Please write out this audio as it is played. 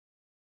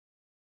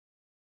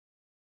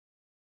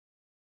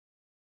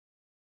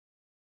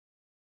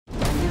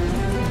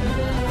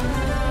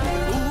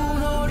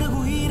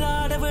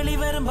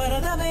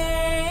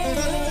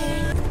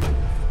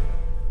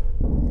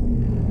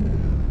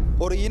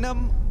ஒரு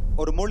இனம்,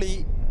 ஒரு மொழி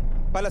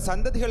பல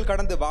சந்ததிகள்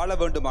கடந்து வாழ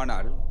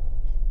வேண்டுமானால்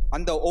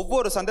அந்த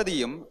ஒவ்வொரு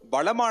சந்ததியும்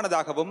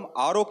வளமானதாகவும்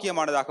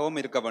ஆரோக்கியமானதாகவும்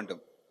இருக்க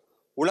வேண்டும்.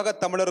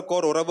 உலகத்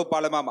தமிழருக்கோர் உறவு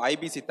பாலமாம்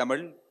IBC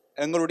தமிழ்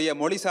எங்களுடைய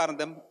மொழி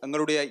சார்ந்தும்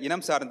எங்களுடைய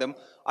இனம் சார்ந்தும்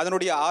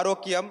அதனுடைய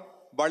ஆரோக்கியம்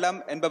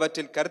வளம்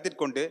என்பவற்றில்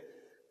கருத்திற்கொண்டு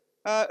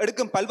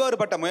எடுக்கும்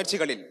பல்வேறுபட்ட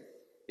முயற்சிகளில்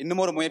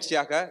இன்னும் ஒரு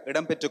முயற்சியாக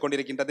இடம்பெற்றுக்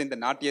கொண்டிருக்கின்றது இந்த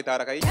நாட்டிய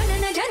தாரகை.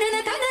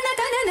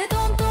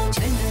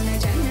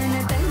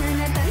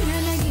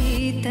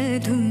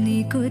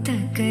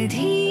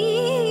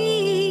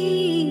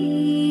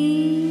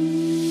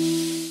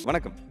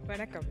 வணக்கம்.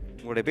 வணக்கம்.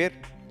 உங்களுடைய பேர்?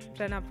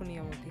 பிரணா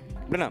புண்ணியமூர்த்தி.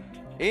 பிரணா,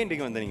 ஏன்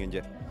இன்றைக்கு வந்தீங்க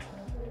இங்கே?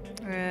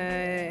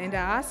 என்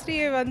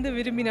ஆசிரியை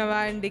விரும்பினவா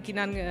இன்றைக்கு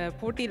நான்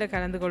போட்டியில்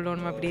கலந்து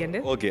கொள்ளணும்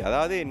அப்படின்னு. ஓகே,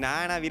 அதாவது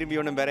நானா விரும்பி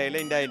ஒன்றும் பெற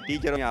இல்லை, இந்த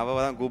டீச்சரும்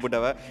அவள் தான்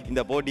கூப்பிட்டவ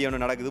இந்த போட்டி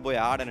ஒன்று நடக்குது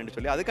போய் ஆடணுன்னு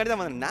சொல்லி அதுக்கடுத்து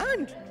தான் வந்தேன்.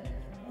 நான்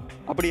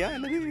அப்படியா?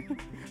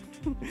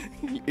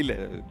 இல்லை,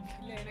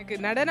 எனக்கு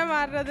நடனம்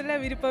ஆடுறதுல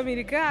விருப்பம்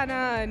இருக்கு,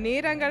 ஆனால்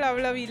நேரங்கள்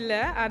அவ்வளவு இல்லை.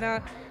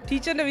 ஆனால்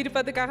டீச்சர்ன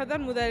விருப்பத்துக்காக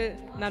தான் முதல்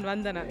நான்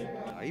வந்தேன்.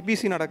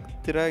 IBC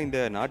நடத்துகிற இந்த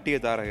நாட்டிய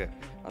தாரகை,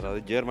 அதாவது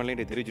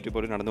ஜெர்மனிலே தெரிவிச்சுட்டு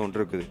போய் நடந்து கொண்டு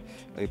இருக்குது.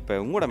 இப்போ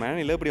உங்களோட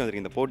மனநிலை எப்படி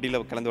வந்துருக்கு? இந்த போட்டியில்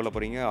கலந்து கொள்ள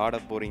போகிறீங்க,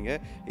 ஆட போகிறீங்க,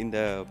 இந்த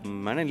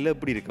மனநிலை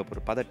எப்படி இருக்கு?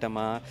 அப்புறம்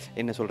பதட்டமா,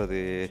 என்ன சொல்கிறது,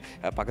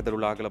 பக்கத்தில்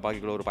உள்ள ஆக்களை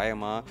பார்க்கல ஒரு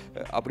பயமா,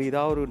 அப்படி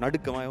ஏதாவது ஒரு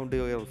நடுக்கமாக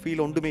உண்டு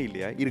ஃபீல் ஒன்றுமே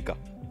இல்லையா? இருக்கா?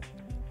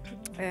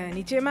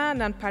 நிச்சயமாக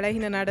நான்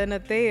பழகின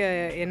நடனத்தை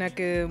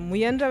எனக்கு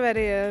முயன்ற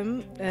வரையும்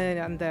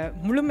அந்த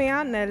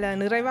முழுமையாக நல்ல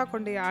நிறைவாக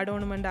கொண்டு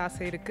ஆடணுமென்ற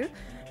ஆசை இருக்குது.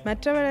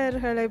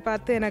 மற்றவர்களை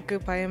பார்த்து எனக்கு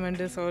பயம்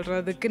என்று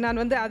சொல்கிறதுக்கு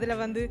நான்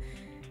அதில்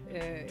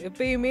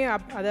எப்பயுமே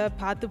அதை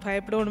பார்த்து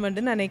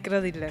பயப்படணுமென்று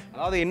நினைக்கிறது இல்லை.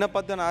 அதாவது என்ன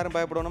பார்த்து நான் யாரும்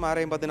பயப்படணும்,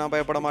 யாரையும் பார்த்து நான்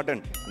பயப்பட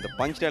மாட்டேன். அந்த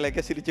பஞ்ச்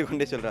டைலாக்கை சிரிச்சு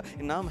கொண்டே சொல்கிறேன்,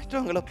 நான்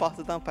மற்றவங்களை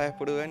பார்த்து தான்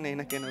பயப்படுவேன்,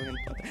 எனக்கு என்ன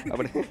பார்த்தேன்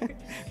அப்படி.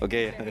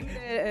 ஓகே,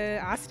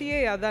 ஆசிரியை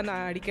அதான்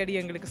நான் அடிக்கடி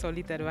எங்களுக்கு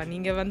சொல்லி தருவேன்.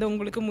 நீங்கள்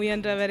உங்களுக்கு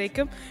முயன்ற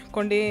வரைக்கும்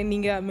கொண்டே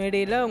நீங்கள்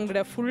மேடையில்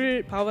உங்களோட ஃபுல்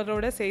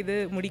பவரோடு செய்து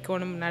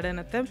முடிக்கணும்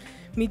நடனத்தை.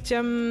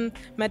 மிச்சம்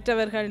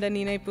மற்றவர்களோட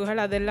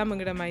நினைப்புகள் அதெல்லாம்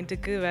எங்களோட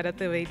மைண்டுக்கு வர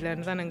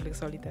தேவையில்லைன்னு தான்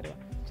எங்களுக்கு சொல்லி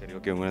தருவேன். சரி,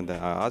 ஓகே. உங்கள் அந்த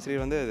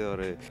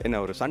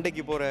ஆசிரியர் ஒரு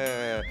சண்டைக்கு போகிற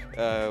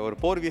ஒரு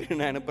போர்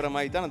வீரனை அனுப்புகிற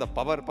மாதிரி தான் அந்த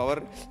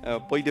பவர்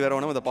போயிட்டு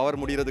வரணும், அந்த பவர்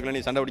முடிகிறதுக்குள்ள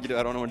நீ சண்டை பிடிச்சிட்டு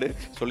வரணும்னு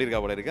சொல்லியிருக்கா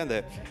போல இருக்கு. அந்த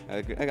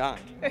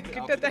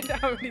கிட்டத்தட்ட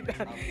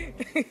அப்படிதான்.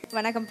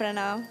 வணக்கம்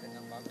பிரணா.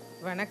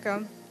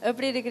 வணக்கம்.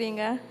 எப்படி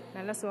இருக்கிறீங்க?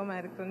 நல்லா சுகமாக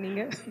இருக்கிறோம்.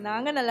 நீங்கள்?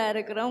 நாங்கள் நல்லா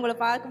இருக்கிறோம். உங்களை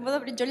பார்க்கும்போது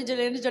அப்படி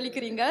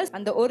சொல்லிக்கிறீங்க.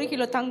 அந்த 1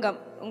 கிலோ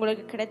தங்கம்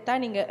உங்களுக்கு கிடைத்தா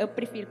நீங்கள்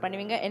எப்படி ஃபீல்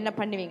பண்ணுவீங்க? என்ன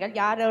பண்ணுவீங்க?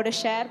 யாரோட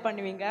ஷேர்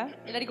பண்ணுவீங்க?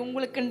 இல்லாட்டி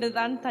உங்களுக்குண்டு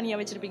தான்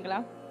தனியாக வச்சுருப்பீங்களா?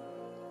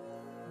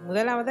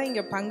 முதலாவதாக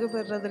இங்கே பங்கு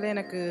பெறுறதுல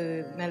எனக்கு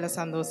நல்ல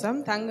சந்தோஷம்.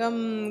 தங்கம்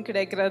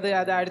கிடைக்கிறது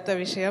அது அடுத்த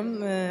விஷயம்.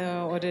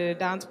 ஒரு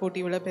டான்ஸ்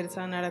போட்டி இவ்வளோ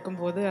பெருசாக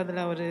நடக்கும்போது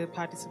அதில் ஒரு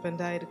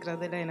பார்ட்டிசிபெண்ட்டாக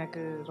இருக்கிறதுல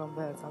எனக்கு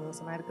ரொம்ப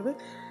சந்தோஷமாக இருக்குது.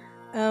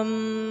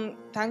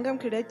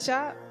 தங்கம் கிடைச்சா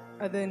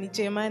அது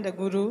நிச்சயமாக இந்த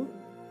குரு,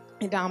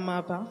 இந்த அம்மா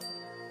அப்பா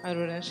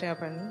அவரோட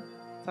ஷேர் பண்ணி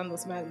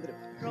சந்தோஷமாக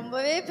இருந்துடும்.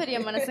 ரொம்பவே பெரிய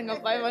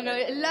மனசுங்கப்பா, இவங்க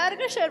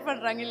எல்லாருக்கும் ஷேர்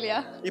பண்ணுறாங்க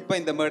இல்லையா? இப்போ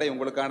இந்த மேடை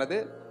உங்களுக்கானது.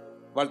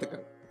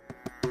 வாழ்த்துக்கள்.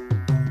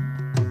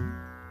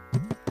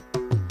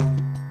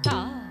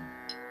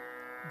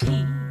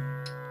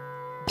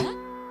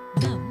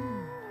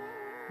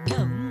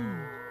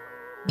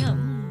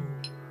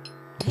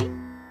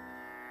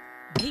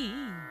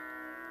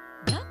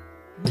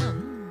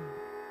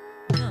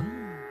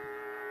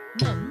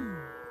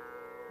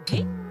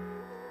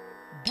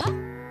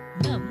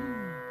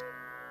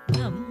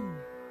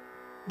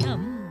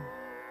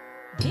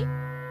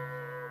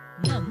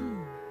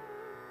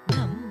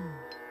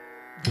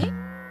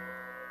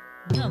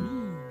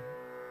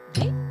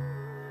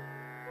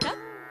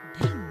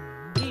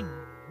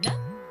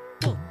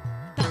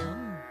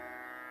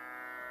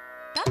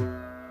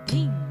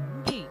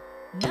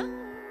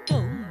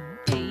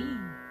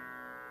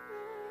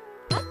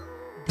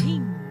 Ding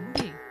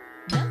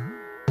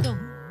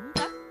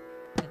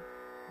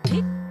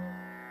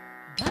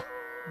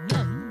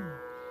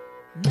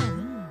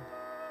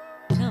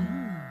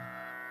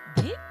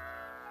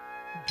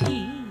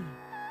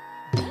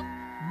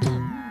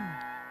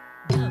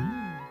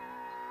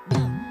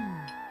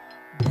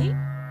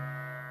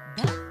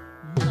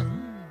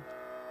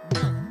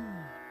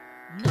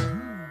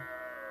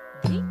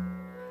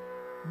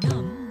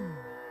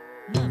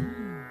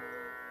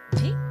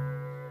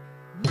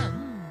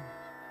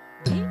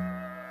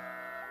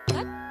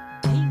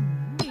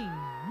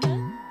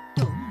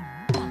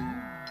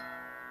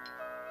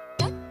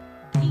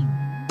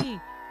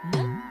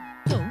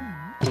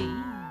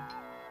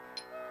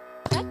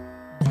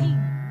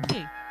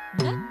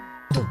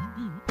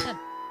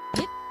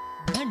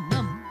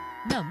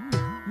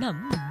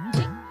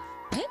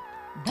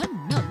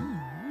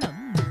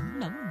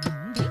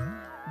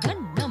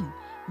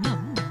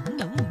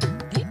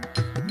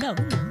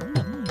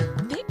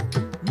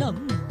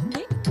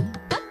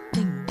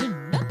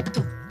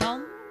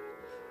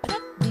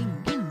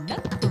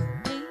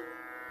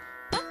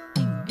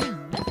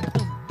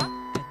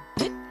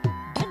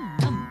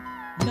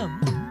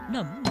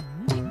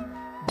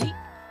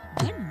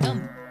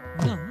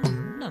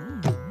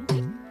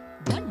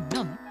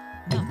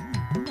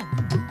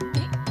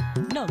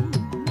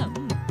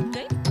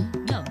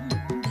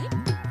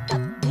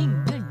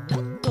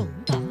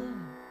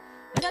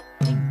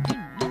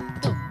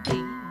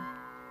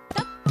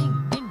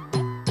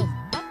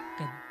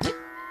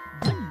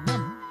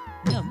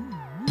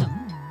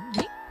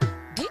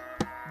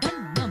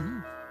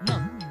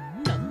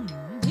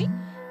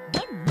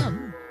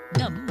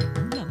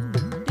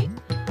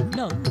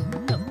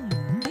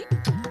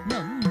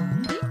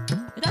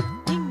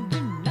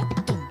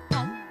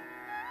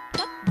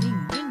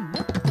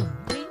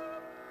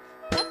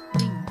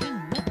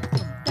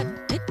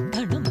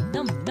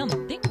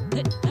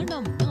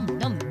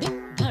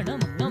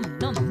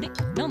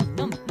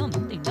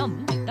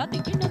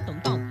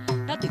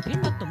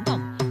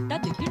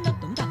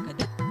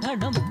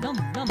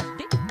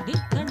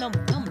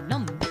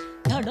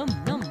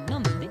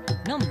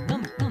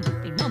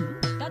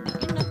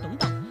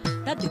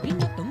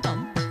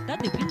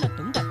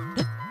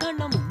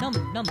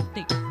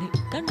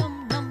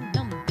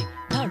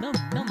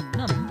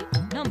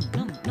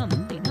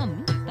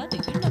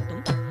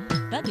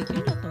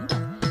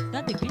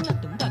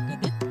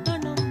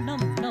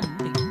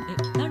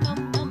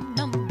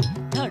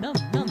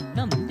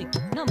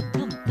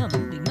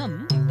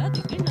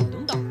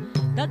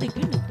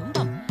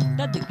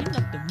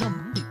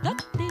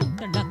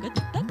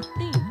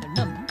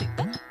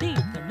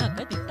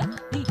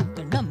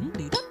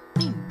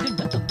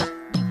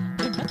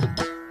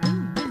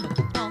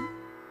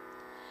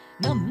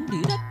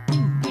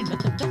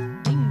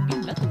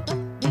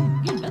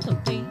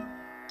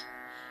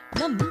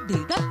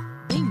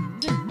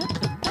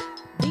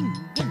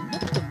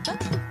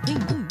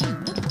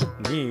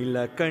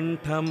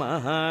ನೀಲಕಂಠ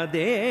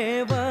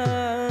ಮಹಾದೇವ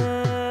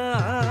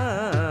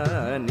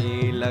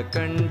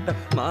ನೀಲಕಂಠ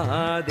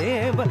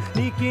ಮಹಾದೇವ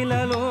ನಿಖಿಲ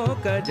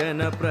ಲೋಕ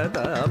ಜನ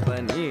ಪ್ರತಾಪ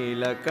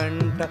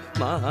ನೀಲಕಂಠ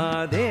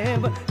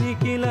ಮಹಾದೇವ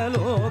ನಿಖಿಲ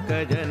ಲೋಕ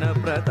ಜನ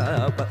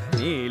ಪ್ರತಾಪ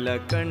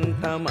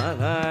ನೀಲಕಂಠ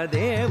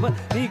ಮಹಾದೇವ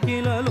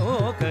ನಿಖಿಲ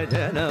ಲೋಕ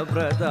ಜನ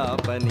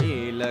ಪ್ರತಾಪ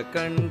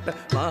ನೀಲಕಂಠ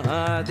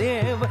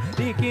ಮಹಾದೇವ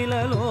ನಿಖಿಲ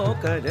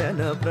ಲೋಕ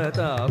ಜನ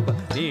ಪ್ರತಾಪ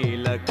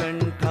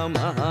ನೀಲಕಂಠ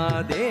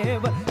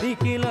ಮಹಾದೇವ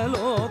ನಿಖಿಲ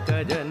ಲೋಕ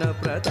ಜನ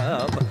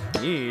ಪ್ರತಾಪ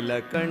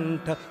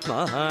ನೀಲಕಂಠ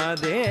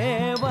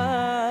ಮಹಾದೇವ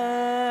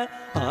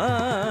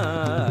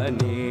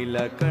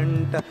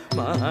ನೀಲಕಂಠ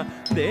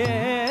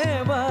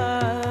ಮಹಾದೇವ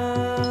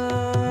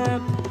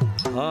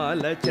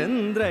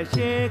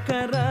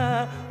ಬಾಲಚಂದ್ರಶೇಖರ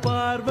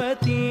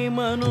ಪಾರ್ವತಿ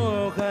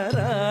ಮನೋಹರ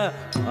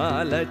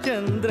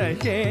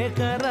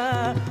ಬಾಲಚಂದ್ರಶೇಖರ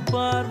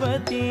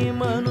ಪಾರ್ವತಿ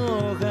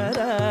ಮನೋಹರ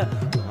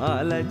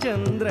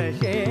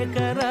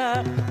ಬಾಲಚಂದ್ರಶೇಖರ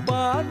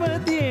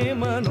ಪಾರ್ವತಿ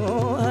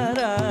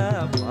ಮನೋಹರ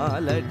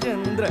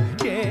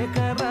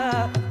ಬಾಲಚಂದ್ರಶೇಖರ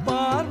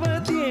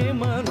ಪಾರ್ವತಿ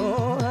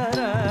ಮನೋಹರ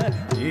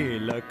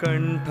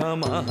ನೀಲಕಂಠ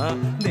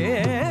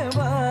ಮಹಾದೇವ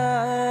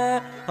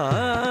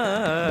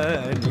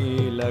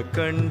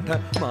ನೀಲಕಂಠ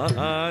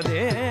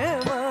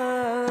ಮಹಾದೇವ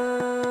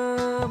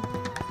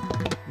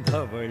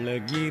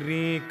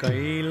ಧವಳಗಿರಿ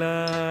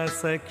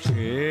ಕೈಲಾಸ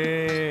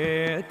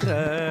ಕ್ಷೇತ್ರ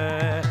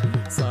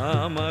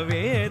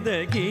ಸಾಮವೇದ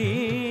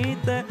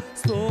ಗೀತ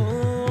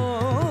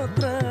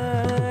ಸ್ತೋತ್ರ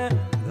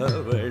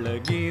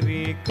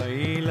ಧವಳಗಿರಿ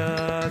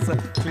ಕೈಲಾಸ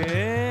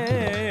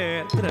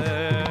ಕ್ಷೇತ್ರ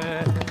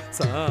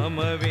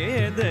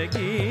ಸಾಮವೇದ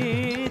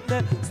ಗೀತ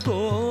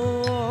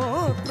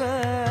ಸ್ತೋತ್ರ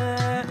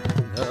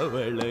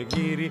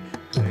ಧವಳಗಿರಿ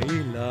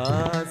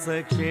ಕೈಲಾಸ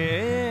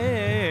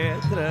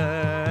ಕ್ಷೇತ್ರ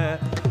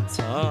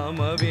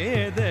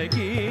ಸಾಮವೇದ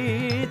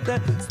ಗೀತ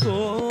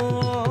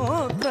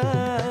ಸ್ತೋತ್ರ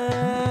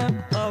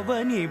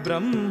ಅವನಿ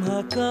ಬ್ರಹ್ಮ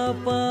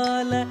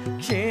ಕಪಾಲ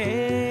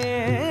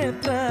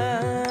ಕ್ಷೇತ್ರ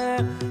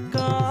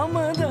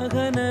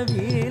ಕಾಮದಹನ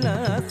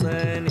ವಿಲಾಸ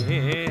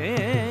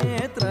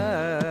ನೇತ್ರ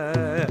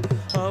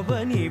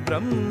ಅವನಿ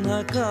ಬ್ರಹ್ಮ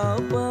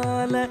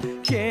ಕಪಾಲ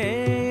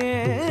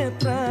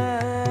ಕ್ಷೇತ್ರ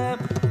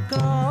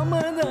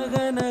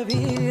ಕಾಮದಹನ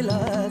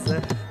ವಿಲಾಸ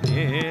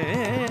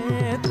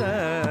ನೇತ್ರ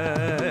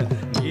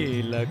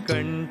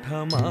ನೀಲಕಂಠ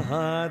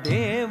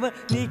ಮಹಾದೇವ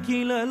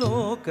ನಿಖಿಲ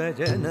ಲೋಕ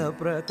ಜನ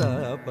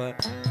ಪ್ರತಾಪ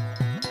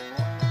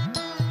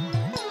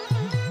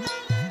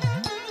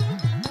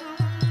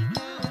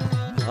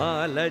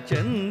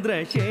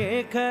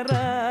ಬಾಲಚಂದ್ರಶೇಖರ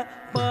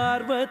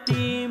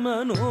ಪಾರ್ವತಿ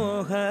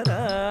ಮನೋಹರ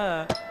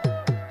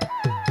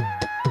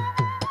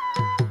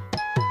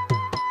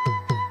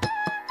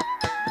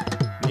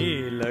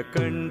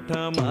ನೀಲಕಂಠ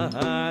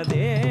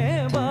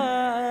ಮಹಾದೇವ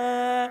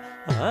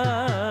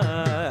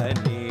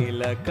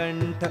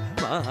ನೀಲಕಂಠ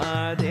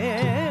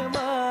ಮಹಾದೇವ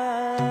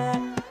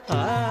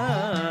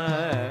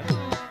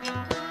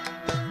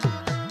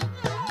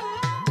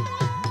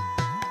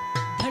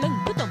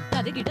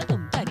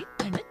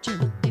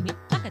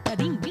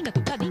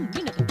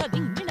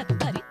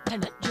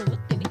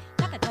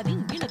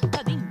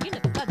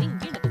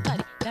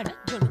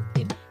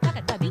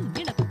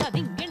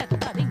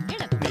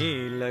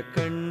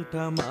ನೀಲಕಂಠ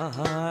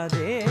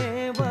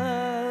ಮಹಾದೇವ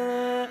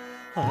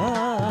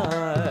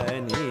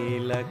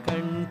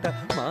ನೀಲಕಂಠ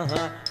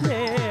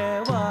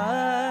ಮಹಾದೇವ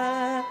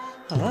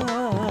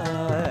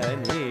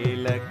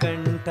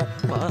ನೀಲಕಂಠ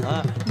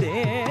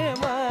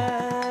ಮಹಾದೇವ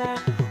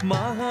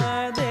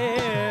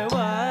ಮಹಾದೇವ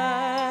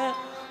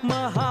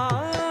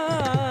ಮಹಾದೇವ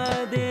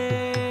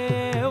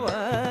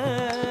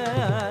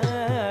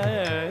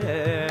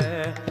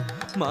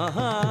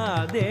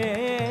ಮಹಾದೇವ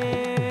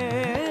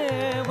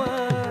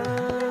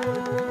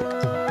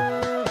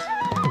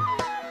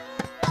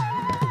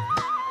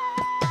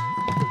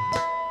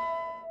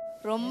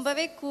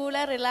ரொம்பவே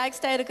கூலாக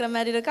ரிலாக்ஸ்டாக இருக்கிற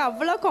மாதிரி இருக்கு.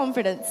 அவ்வளோ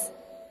கான்ஃபிடென்ஸ்.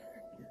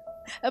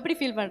 எப்படி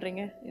ஃபீல்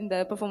பண்ணுறீங்க இந்த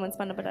பெர்ஃபார்மன்ஸ்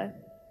பண்ணப்பட?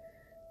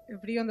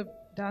 எப்படியும் அந்த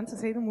டான்ஸை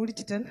செய்து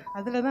முடிச்சிட்டேன்.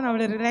 அதில் தான் நான்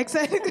அவ்வளோ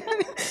ரிலாக்ஸாக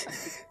இருக்கேன்.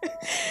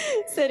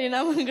 சரி,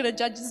 நான் உங்களோட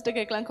ஜட்ஜஸ்ட்டு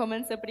கேட்கலாம்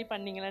கமெண்ட்ஸ் எப்படி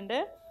பண்ணீங்களான்ட்டு.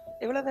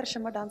 எவ்வளோ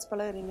வருஷமாக டான்ஸ்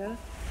பழகுறீங்க?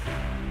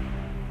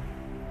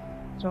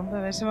 ரொம்ப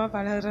வருஷமாக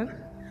பழகுறேன்.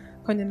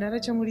 கொஞ்சம்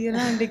நிறைச்ச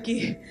முடியலாம் அன்றைக்கு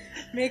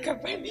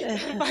மேக்கப் பண்ணி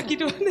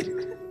பாக்கிட்டு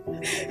வந்துருக்கேன்.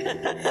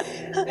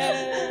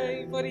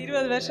 இப்போ ஒரு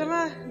 20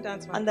 வருஷமாக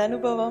டான்ஸ். அந்த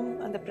அனுபவம்,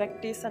 அந்த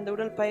ப்ராக்டிஸ், அந்த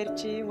உடல்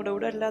பயிற்சி உங்களோட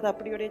உடலில் அது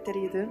அப்படியோடய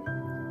தெரியுது.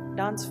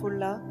 டான்ஸ்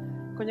ஃபுல்லாக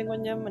கொஞ்சம்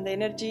கொஞ்சம் அந்த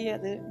எனர்ஜி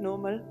அது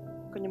நார்மல்.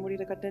 கொஞ்சம்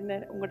முடிகிற கட்ட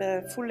உங்களோட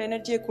ஃபுல்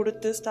எனர்ஜியை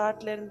கொடுத்து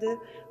ஸ்டார்ட்லேருந்து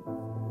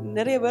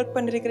நிறைய ஒர்க்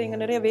பண்ணியிருக்கிறீங்க,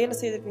 நிறைய வேலை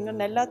செய்திருக்கீங்க,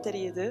 நல்லா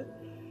தெரியுது.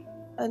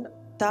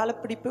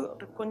 தாளப்பிடிப்பு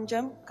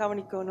கொஞ்சம்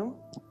கவனிக்கணும்,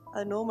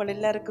 அது நோமல்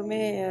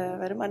எல்லாருக்குமே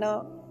வரும்.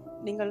 ஆனால்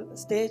நீங்கள்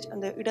ஸ்டேஜ்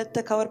அந்த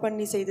இடத்தை கவர்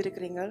பண்ணி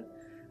செய்திருக்கிறீங்க,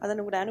 அதன்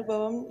உங்களோட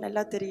அனுபவம்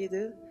நல்லா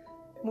தெரியுது.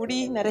 முடி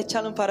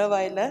நிறைச்சாலும்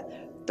பரவாயில்லை,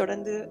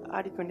 தொடர்ந்து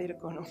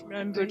ஆடிக்கொண்டிருக்கணும்.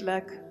 Good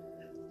luck.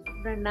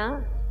 அண்ணா,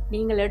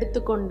 நீங்கள்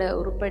எடுத்துக்கொண்ட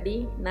உருப்படி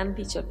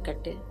நந்தி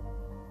சொற்கட்டு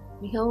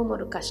மிகவும்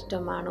ஒரு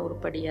கஷ்டமான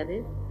உருப்படி அது.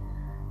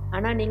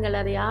 ஆனால் நீங்கள்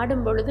அதை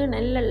ஆடும் பொழுது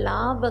நல்ல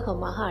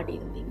லாபகமாக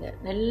ஆடியிருந்தீங்க,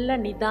 நல்ல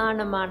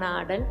நிதானமான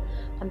ஆடல்,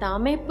 அந்த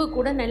அமைப்பு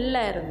கூட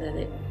நல்லா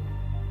இருந்தது.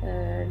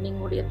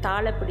 நீங்களுடைய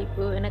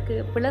தாளப்பிடிப்பு எனக்கு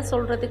பிழை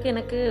சொல்கிறதுக்கு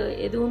எனக்கு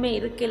எதுவுமே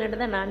இருக்கலைன்னு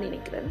தான் நான்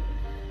நினைக்கிறேன்.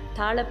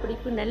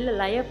 தாளப்பிடிப்பு நல்ல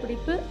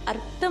லயப்பிடிப்பு,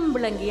 அர்த்தம்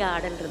விளங்கிய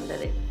ஆடல்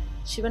இருந்தது.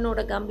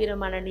 சிவனோட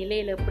கம்பீரமான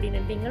நிலையில் எப்படி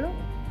நின்றீங்களோ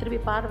திருப்பி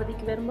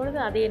பார்வதிக்கு வரும்பொழுது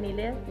அதே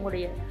நிலையை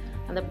உங்களுடைய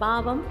அந்த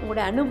பாவம்,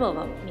 உங்களுடைய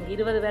அனுபவம், நீங்கள்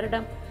 20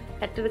 வருடம்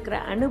கற்றிருக்கிற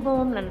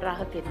அனுபவம்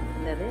நன்றாக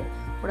தெரிந்திருந்தது.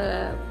 உங்களோட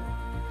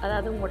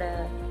அதாவது உங்களோட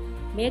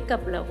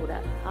மேக்கப்பில் கூட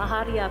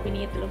ஆகாரிய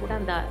அபிநயத்தில் கூட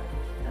அந்த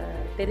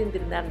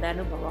தெரிந்திருந்த அந்த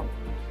அனுபவம்.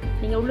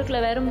 நீங்கள்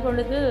உள்ளுக்குள்ளே வரும்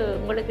பொழுது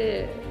உங்களுக்கு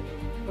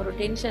ஒரு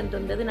டென்ஷன்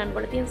இருந்தது, நான்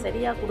படத்தையும்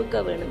சரியாக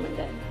கொடுக்க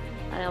வேணுமென்ற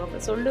அவங்க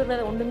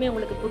சொல்லுறத ஒன்றுமே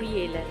உங்களுக்கு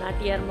புரியலை.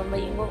 நாட்டியார்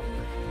வையுங்கோ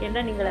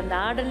என்றால் நீங்கள் அந்த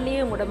ஆடல்லையே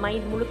உங்களோட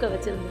மைண்ட் முழுக்க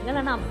வச்சுருந்தீங்க.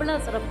 ஆனால் அவ்வளோ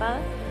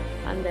சிறப்பாக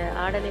அந்த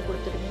ஆடலை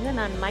கொடுத்துருந்தீங்க.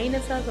 நான்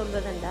மைனஸாக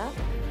சொல்வதுண்டா,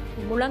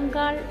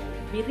 முழங்கால்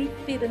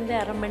விரித்திருந்த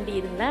அரமண்டி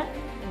இருந்தால்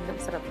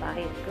இன்னும் சிறப்பாக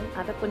இருக்கும்,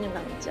 அதை கொஞ்சம்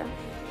கவனிச்சா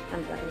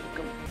நன்றாக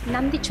இருக்கும்.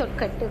 நந்தி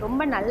சொற்கட்டு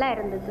ரொம்ப நல்லா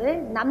இருந்தது.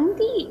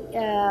 நந்தி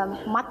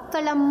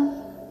மத்தளம்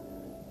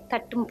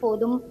தட்டும்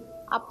போதும்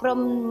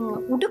அப்புறம்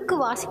உடுக்கு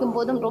வாசிக்கும்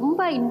போதும் ரொம்ப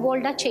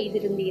இன்வால்வ்டாக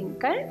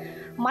செய்திருந்தீர்கள்.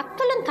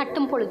 மத்தளம்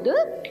தட்டும் பொழுது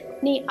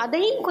நீ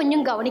அதையும்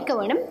கொஞ்சம் கவனிக்க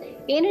வேணும்.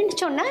 ஏன்னு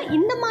சொன்னால்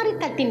இந்த மாதிரி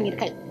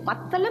தட்டினீர்கள்,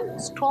 மத்தளம்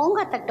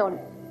ஸ்ட்ராங்காக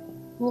தட்டணும்.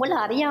 உங்களை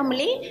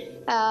அறியாமலே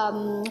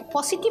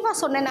பாசிட்டிவாக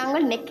சொன்ன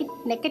நாங்கள்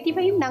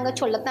நெகட்டிவையும் நாங்கள்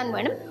சொல்லத்தான்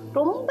வேணும்.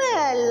 ரொம்ப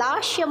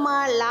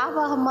லாஷ்யமாக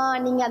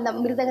லாபகமாக நீங்கள் அந்த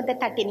மிருதங்கத்தை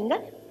தட்டினீங்க,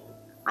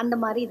 அந்த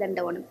மாதிரி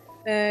தண்ட வேணும்.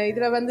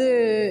 இதில் வந்து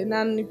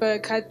நான் இப்போ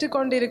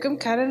கற்றுக்கொண்டிருக்கும்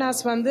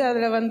கரணாஸ் வந்து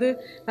அதில் வந்து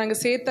நாங்கள்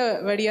சேர்த்த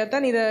வழியாக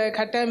தான் இதை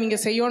கட்டாயம் இங்கே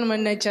செய்யணும்னு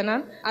நினச்சேன்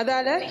நான்.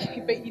 அதால்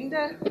இப்போ இந்த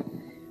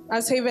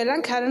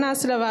அசைவெல்லாம்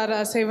கரணாஸில் வர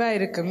அசைவாக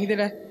இருக்கும்.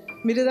 இதில்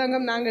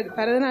மிருதங்கம் நாங்கள்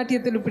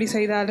பரதநாட்டியத்தில் இப்படி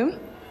செய்தாலும்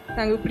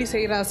நாங்கள் இப்படி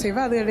செய்கிற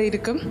அசைவாக அதில்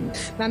இருக்கும்.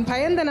 நான்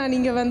பயந்தேன், நான்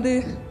நீங்கள் வந்து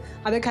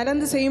அதை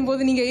கலந்து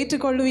செய்யும்போது நீங்கள்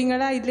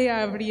ஏற்றுக்கொள்ளுவீங்களா இல்லையா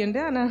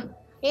அப்படின்ட்டு. ஆனால்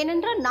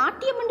ஏனென்றால்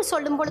நாட்டியம் என்று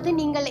சொல்லும் பொழுது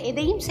நீங்கள்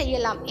எதையும்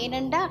செய்யலாம்.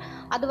 ஏனென்றால்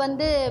அது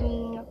வந்து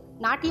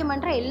நாட்டியம்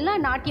என்ற எல்லா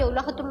நாட்டிய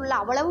உலகத்தில் உள்ள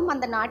அவ்வளவும்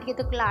அந்த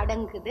நாட்டியத்துக்குள்ளே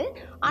அடங்குது.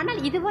 ஆனால்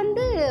இது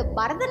வந்து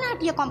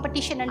பரதநாட்டிய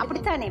காம்படிஷன்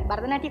அப்படித்தானே,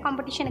 பரதநாட்டிய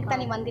காம்படிஷனுக்கு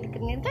தானே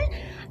வந்திருக்கிறீர்கள்.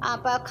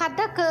 அப்போ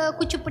கதக்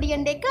குச்சிப்புடி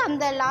என்றைக்கு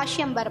அந்த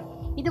லாஷ்யம் வரும்.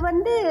 இது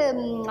வந்து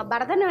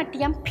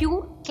பரதநாட்டியம்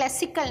பியூர்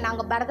கிளாசிக்கல்,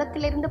 நாங்கள்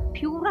பரதத்திலிருந்து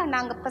பியூராக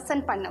நாங்கள்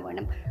ப்ரெசென்ட் பண்ண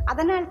வேணும்.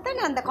 அதனால தான்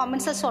நான் அந்த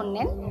காமெண்ட்ஸை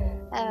சொன்னேன்,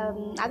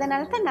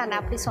 அதனால தான் நான்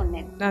அப்படி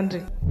சொன்னேன்.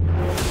 நன்றி.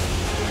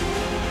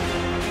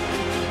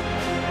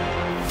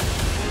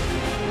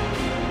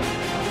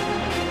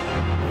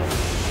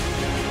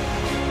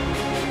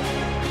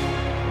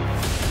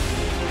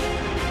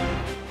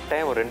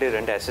 ஒரு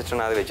ரெண்டு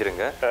அசிஸ்டன்டாவது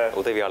வச்சிருங்க,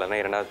 உதவியாளர்னா.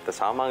 இரண்டாவது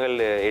சாமான்கள்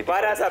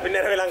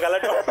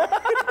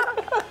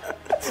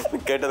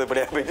கேட்டது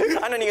படியா போயிட்டு,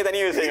 ஆனால் நீங்கள்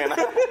தனியாக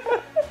வச்சுங்க.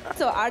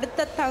 ஸோ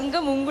அடுத்த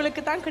தங்கம்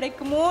உங்களுக்கு தான்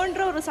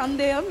கிடைக்குமோன்ற ஒரு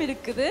சந்தேகம்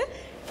இருக்குது.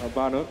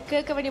 பானு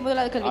கேட்க வேண்டிய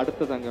முதலாவது கேள்வி.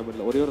 அடுத்த தங்கம்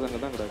இல்லை, ஒரே ஒரு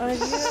தங்கம் தான்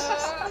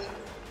கிடைக்கும்.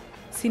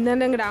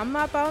 சின்னங்கட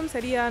அம்மா அப்பாவும்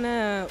சரியான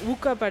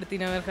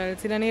ஊக்கப்படுத்தினவர்கள்.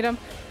 சில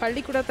நேரம்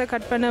பள்ளிக்கூடத்தை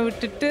கட் பண்ண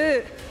விட்டுட்டு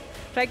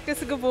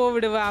ப்ராக்டிஸுக்கு போக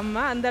விடுவா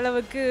அம்மா, அந்த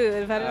அளவுக்கு.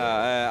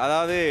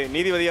 அதாவது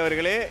நீதிபதி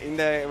அவர்களே,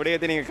 இந்த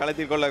விடயத்தை நீங்கள்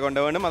களத்தில் கொள்ள கொண்ட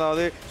வேண்டும்.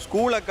 அதாவது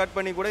ஸ்கூலை கட்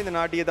பண்ணி கூட இந்த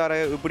நாட்டியத்தார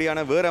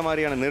இப்படியான வேறு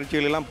மாதிரியான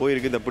நிகழ்ச்சிகள் எல்லாம்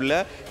போயிருக்கு இந்த பிள்ளை.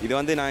 இது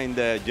வந்து நான்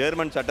இந்த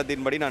ஜெர்மன்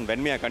சட்டத்தின்படி நான்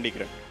வெண்மையாக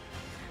கண்டிக்கிறேன்.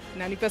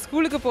 நான் இப்போ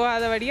ஸ்கூலுக்கு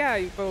போகாதபடியா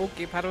இப்போ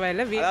ஓகே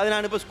பரவாயில்ல. அதாவது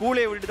நான் இப்போ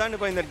ஸ்கூலே விட்டு தான்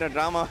இப்போ இந்த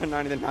ட்ராமா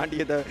நான் இந்த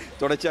நாட்டியத்தை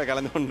தொடர்ச்சியாக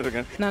கலந்து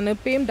கொண்டிருக்கேன். நான்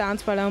எப்பயும்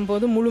டான்ஸ் பழகும்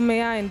போது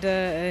முழுமையாக என்ற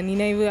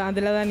நினைவு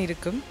அதில் தான்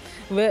இருக்கும்.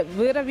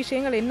 வேறு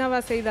விஷயங்கள் என்னவா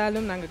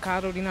செய்தாலும், நாங்கள்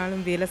கார்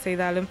ஓடினாலும் வேலை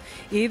செய்தாலும்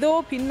ஏதோ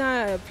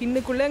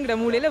பின்னுக்குள்ளே எங்கிற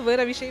மூலையில்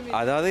வேறு விஷயம்.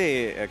 அதாவது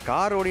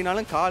கார்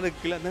ஓடினாலும்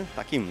காலுக்குள்ள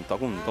தக்கிம்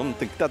தகும் தொம்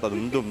திக்தா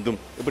ததும் தும் தும்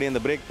இப்படி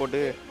அந்த பிரேக்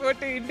போட்டு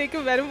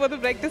இன்றைக்கும்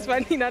வரும்போது ப்ராக்டிஸ்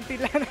பண்ணி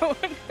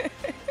நாட்டிலாம்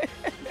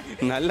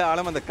நல்ல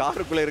ஆழம். அந்த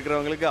காருக்குள்ளே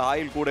இருக்கிறவங்களுக்கு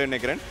ஆயில் கூட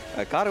நினைக்கிறேன்.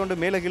 காரை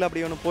கொண்டு மேலே கீழே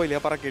அப்படி ஒன்றும் போயிலையா,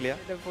 பறக்கலையா?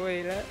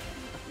 போயில.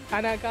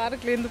 ஆனால்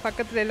காருக்குலேருந்து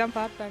பக்கத்தில் எல்லாம்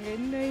பார்த்தாங்க,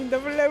 என்ன இந்த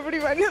பிள்ளை எப்படி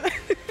பண்ணுது.